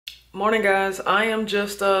Morning guys, I am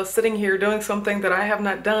just sitting here doing something that I have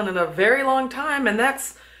not done in a very long time, and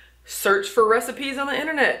that's search for recipes on the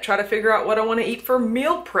internet, try to figure out what I want to eat for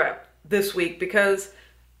meal prep this week because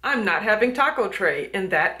I'm not having taco tray,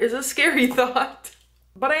 and that is a scary thought.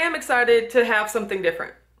 But I am excited to have something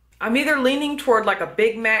different. I'm either leaning toward like a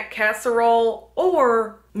Big Mac casserole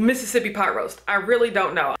or Mississippi pot roast. I really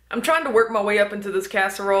don't know. I'm trying to work my way up into this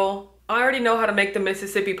casserole. I already know how to make the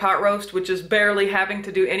Mississippi pot roast, which is barely having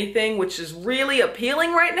to do anything, which is really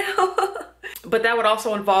appealing right now. But that would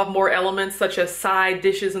also involve more elements such as side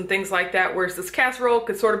dishes and things like that, whereas this casserole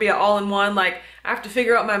could sort of be an all-in-one. Like, I have to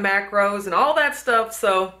figure out my macros and all that stuff,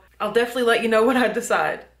 so I'll definitely let you know when I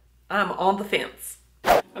decide. I'm on the fence.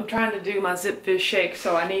 I'm trying to do my zip fish shake,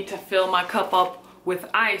 so I need to fill my cup up with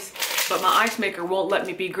ice, but my ice maker won't let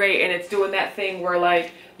me be great, and it's doing that thing where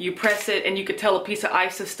like you press it and you could tell a piece of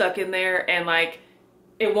ice is stuck in there, and like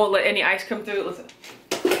it won't let any ice come through. Listen.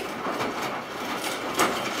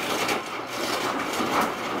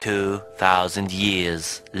 2,000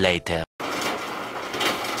 years later.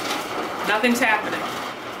 Nothing's happening.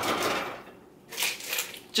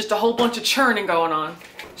 Just a whole bunch of churning going on.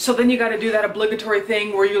 So then you got to do that obligatory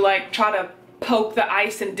thing where you like try to poke the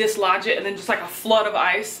ice and dislodge it, and then just like a flood of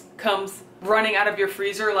ice comes running out of your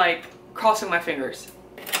freezer, like crossing my fingers.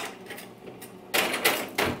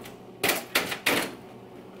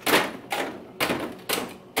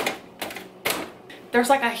 There's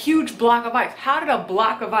like a huge block of ice. How did a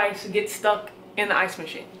block of ice get stuck in the ice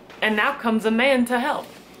machine? And now comes a man to help.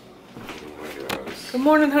 Oh my gosh. Good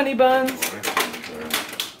morning, honey buns.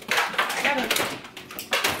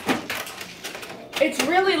 It's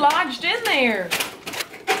really lodged in there.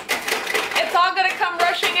 It's all gonna come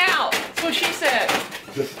rushing out. That's what she said.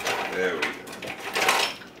 There we go.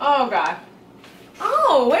 Oh God.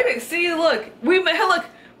 Oh, wait a minute. See, look. We made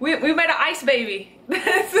an ice baby.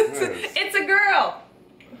 It's a girl.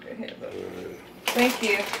 Okay, here, thank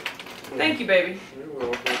you. Thank you, baby. You're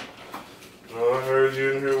welcome. Oh, I heard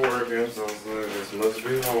you in here working, so I was like, this must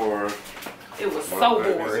be hard. It was so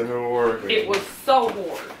In bored. here working. It was so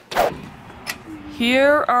bored.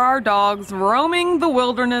 Here are our dogs roaming the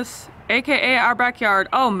wilderness, aka our backyard.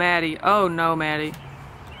 Oh, Maddie. Oh no, Maddie.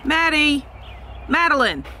 Maddie!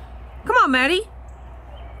 Madeline! Come on, Maddie.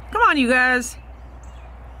 Come on, you guys.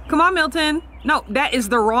 Come on, Milton. No, that is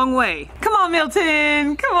the wrong way. Come on,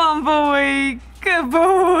 Milton. Come on, boy. Good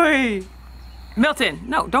boy. Milton,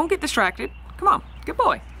 no, don't get distracted. Come on, good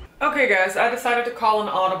boy. Okay guys, I decided to call an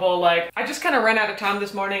audible. Like, I just kind of ran out of time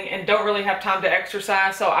this morning and don't really have time to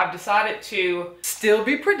exercise, so I've decided to still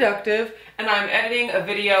be productive, and I'm editing a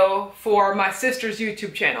video for my sister's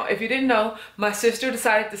YouTube channel. If you didn't know, my sister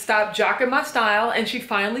decided to stop jocking my style, and she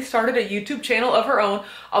finally started a YouTube channel of her own,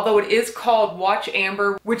 although it is called Watch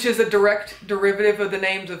Amber, which is a direct derivative of the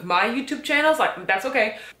names of my YouTube channels. Like, that's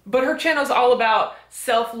okay. But her channel is all about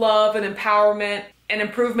self-love and empowerment and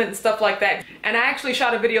improvement and stuff like that. And I actually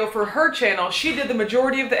shot a video for her channel. She did the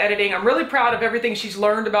majority of the editing. I'm really proud of everything she's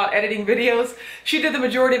learned about editing videos. She did the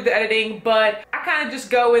majority of the editing, but I kind of just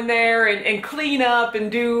go in there and clean up and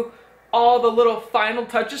do all the little final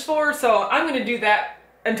touches for her. So I'm gonna do that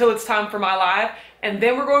until it's time for my live. And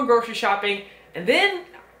then we're going grocery shopping. And then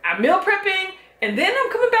I'm meal prepping. And then I'm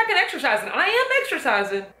coming back and exercising. I am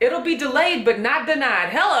exercising. It'll be delayed, but not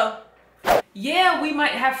denied. Hello. Yeah, we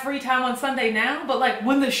might have free time on Sunday now, but like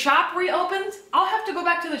when the shop reopens, I'll have to go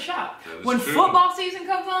back to the shop. When football season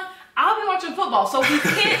comes on, I'll be watching football. So we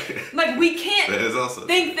can't, we can't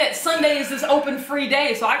think that Sunday is this open free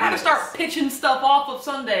day. So I gotta start pitching stuff off of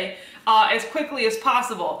Sunday as quickly as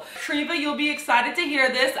possible. Treva, you'll be excited to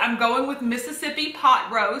hear this. I'm going with Mississippi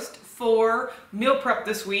pot roast for meal prep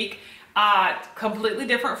this week. Completely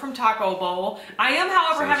different from taco bowl. I am,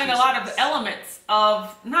 however, having a lot of elements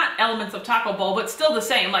of, not elements of taco bowl, but still the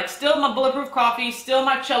same. Like, still my bulletproof coffee, still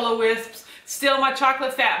my cello wisps, still my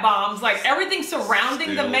chocolate fat bombs. Like, everything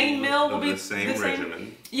surrounding the main meal will be the same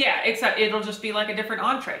regimen. Yeah, except it'll just be like a different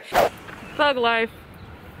entree. Thug life.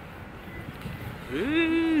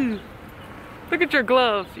 Ooh. Look at your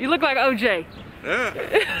gloves. You look like OJ.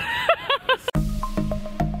 Yeah.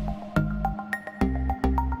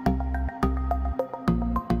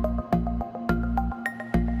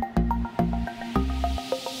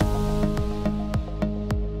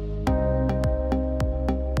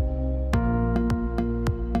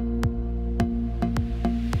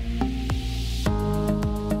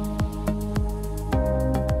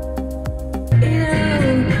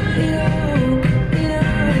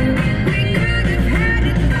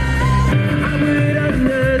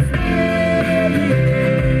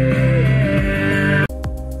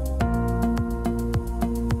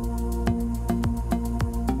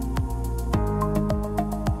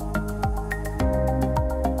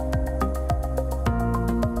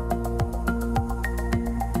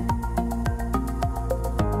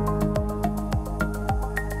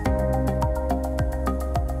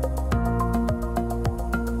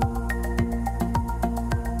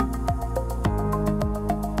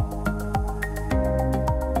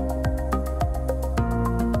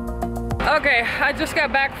 Okay, I just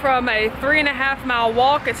got back from a 3.5 mile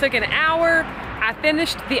walk. It took an hour. I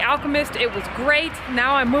finished The Alchemist. It was great.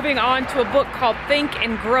 Now I'm moving on to a book called Think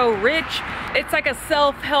and Grow Rich. It's like a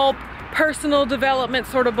self-help, personal development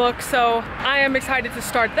sort of book, so I am excited to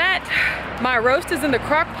start that. My roast is in the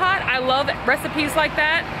crock pot. I love recipes like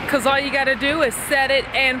that because all you gotta do is set it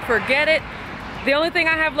and forget it. The only thing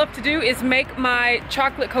I have left to do is make my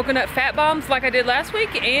chocolate coconut fat bombs like I did last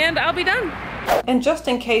week, and I'll be done. And just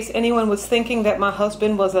in case anyone was thinking that my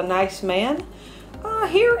husband was a nice man,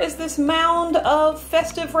 here is this mound of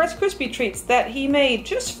festive Rice Krispie treats that he made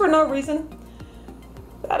just for no reason.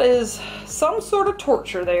 That is some sort of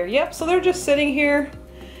torture there. Yep, so they're just sitting here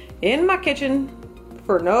in my kitchen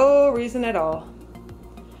for no reason at all.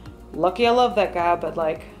 Lucky I love that guy, but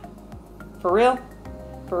like, for real?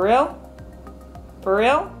 For real? For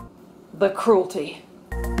real? The cruelty.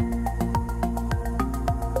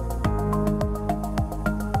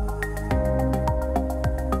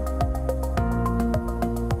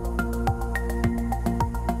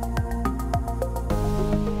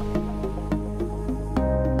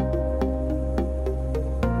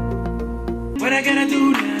 What I gotta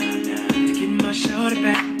do now to get my shorty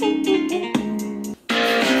back?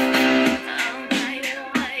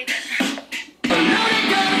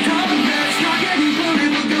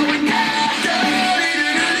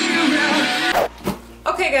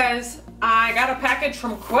 Okay guys, I got a package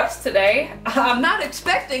from Quest today. I'm not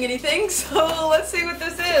expecting anything, so let's see what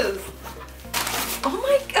this is. Oh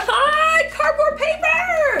my god, cardboard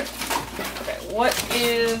paper! Okay, what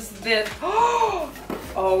is this?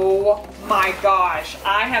 Oh my gosh,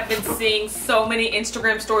 I have been seeing so many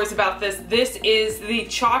Instagram stories about this. This is the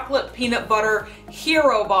chocolate peanut butter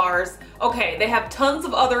hero bars. Okay, they have tons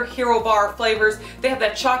of other hero bar flavors. They have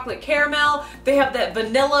that chocolate caramel, they have that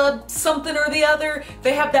vanilla something or the other,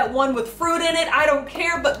 they have that one with fruit in it. I don't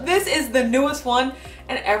care, but this is the newest one,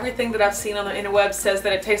 and everything that I've seen on the interweb says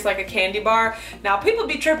that it tastes like a candy bar. Now people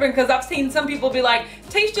be tripping because I've seen some people be like,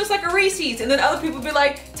 tastes just like a Reese's, and then other people be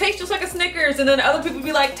like, tastes just like a Snickers, and then other people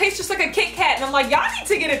be like, tastes just like a Kit Kat, and I'm like, y'all need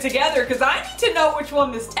to get it together because I need to know which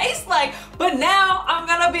one this tastes like, but now I'm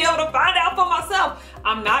gonna be able to find out for myself.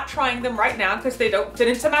 I'm not trying them right now because they don't fit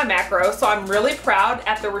into my macro, so I'm really proud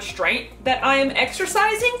at the restraint that I am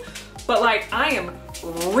exercising, but like I am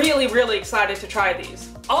really, really excited to try these.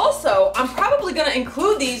 Also, I'm probably gonna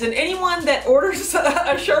include these in anyone that orders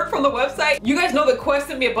a shirt from the website. You guys know that Quest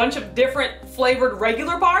sent me a bunch of different flavored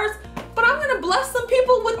regular bars, but I'm gonna bless some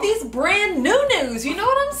people with these brand new news, you know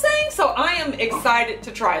what I'm saying? So I am excited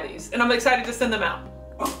to try these, and I'm excited to send them out.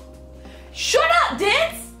 Shut up,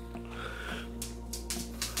 Dance!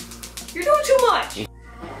 You're doing too much.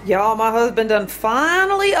 Y'all, my husband done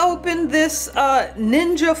finally opened this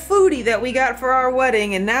Ninja Foodie that we got for our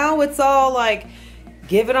wedding, and now it's all like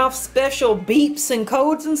giving off special beeps and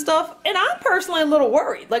codes and stuff, and I'm personally a little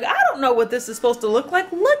worried. Like, I don't know what this is supposed to look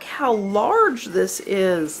like. Look how large this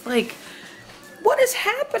is. Like, what is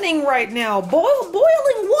happening right now? Boiling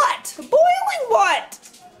what? Boiling what?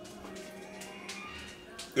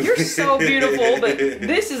 You're so beautiful, but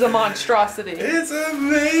this is a monstrosity. It's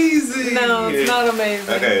amazing. No, it's not amazing.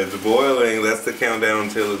 Okay, it's boiling. That's the countdown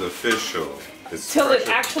till it's official. It's Till pressure. it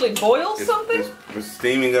actually boils something? It's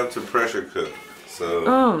steaming up to pressure cook. So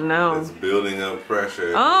Oh no. it's building up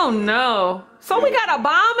pressure. Oh no. So we got a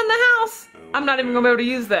bomb in the house? I'm not even gonna be able to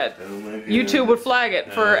use that. Oh my goodness. YouTube would flag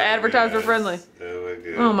it for advertiser friendly. Oh my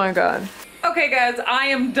goodness. Oh my god. Okay guys, I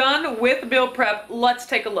am done with meal prep. Let's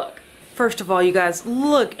take a look. First of all, you guys,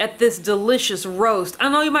 look at this delicious roast. I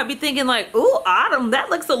know you might be thinking like, ooh, Autumn, that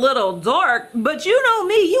looks a little dark, but you know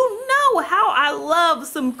me, you know how I love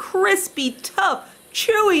some crispy, tough,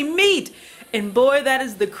 chewy meat. And boy, that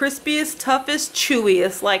is the crispiest, toughest,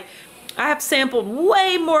 chewiest. Like, I have sampled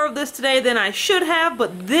way more of this today than I should have,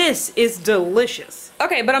 but this is delicious.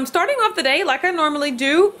 Okay, but I'm starting off the day like I normally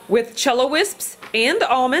do with Cello Wisps and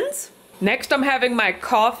almonds. Next, I'm having my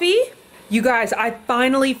coffee. You guys, I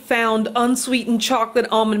finally found unsweetened chocolate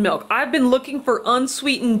almond milk. I've been looking for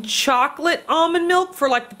unsweetened chocolate almond milk for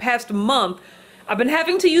like the past month. I've been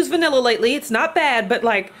having to use vanilla lately. It's not bad, but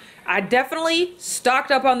like, I definitely stocked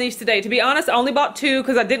up on these today. To be honest, I only bought 2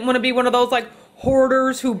 because I didn't want to be one of those like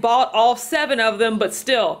hoarders who bought all 7 of them, but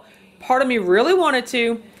still, part of me really wanted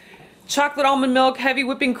to. Chocolate almond milk, heavy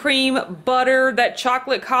whipping cream, butter, that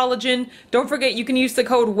chocolate collagen. Don't forget you can use the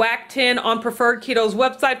code WAC10 on Preferred Keto's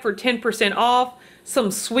website for 10% off.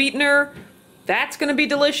 Some sweetener, that's gonna be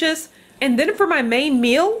delicious. And then for my main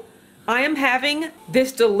meal, I am having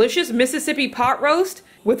this delicious Mississippi pot roast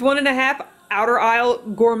with 1.5 Outer Aisle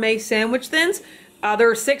gourmet sandwich thins. There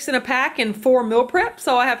are 6 in a pack and 4 meal prep,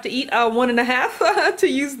 so I have to eat 1.5 to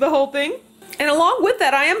use the whole thing. And along with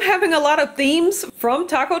that, I am having a lot of themes from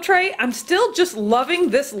Taco Tray. I'm still just loving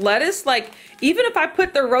this lettuce. Like, even if I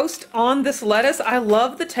put the roast on this lettuce, I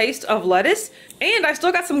love the taste of lettuce. And I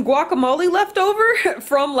still got some guacamole left over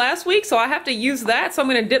from last week, so I have to use that. So I'm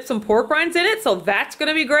gonna dip some pork rinds in it, so that's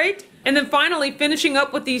gonna be great. And then finally finishing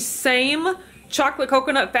up with these same chocolate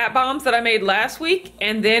coconut fat bombs that I made last week.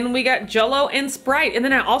 And then we got Jell-O and Sprite. And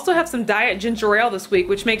then I also have some diet ginger ale this week,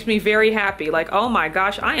 which makes me very happy. Like, oh my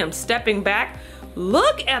gosh, I am stepping back.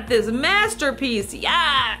 Look at this masterpiece,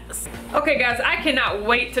 yes! Okay guys, I cannot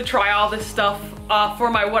wait to try all this stuff for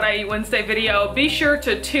my What I Eat Wednesday video. Be sure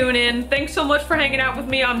to tune in. Thanks so much for hanging out with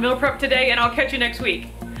me on meal prep today, and I'll catch you next week.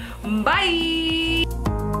 Bye!